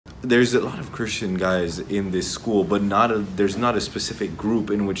there's a lot of Christian guys in this school, but there's not a specific group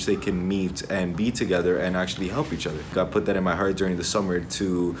in which they can meet and be together and actually help each other. God put that in my heart during the summer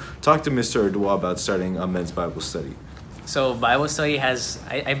to talk to Mr. Ardua about starting a men's Bible study. So Bible study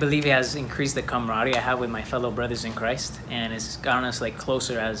I believe it has increased the camaraderie I have with my fellow brothers in Christ, and it's gotten us like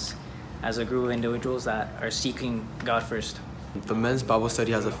closer as a group of individuals that are seeking God first. The men's Bible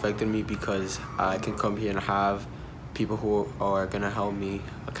study has affected me because I can come here and have people who are going to help me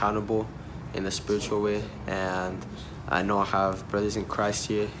accountable in a spiritual way, and I know I have brothers in Christ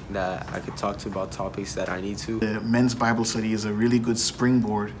here that I could talk to about topics that I need to. The men's Bible study is a really good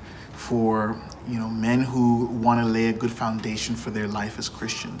springboard for men who want to lay a good foundation for their life as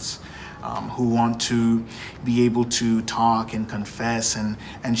Christians, who want to be able to talk and confess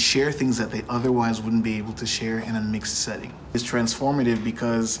and share things that they otherwise wouldn't be able to share in a mixed setting. It's transformative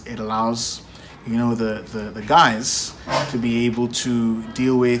because it allows the guys to be able to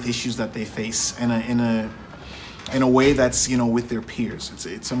deal with issues that they face in a way that's with their peers.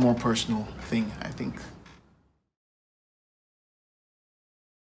 It's a more personal thing, I think.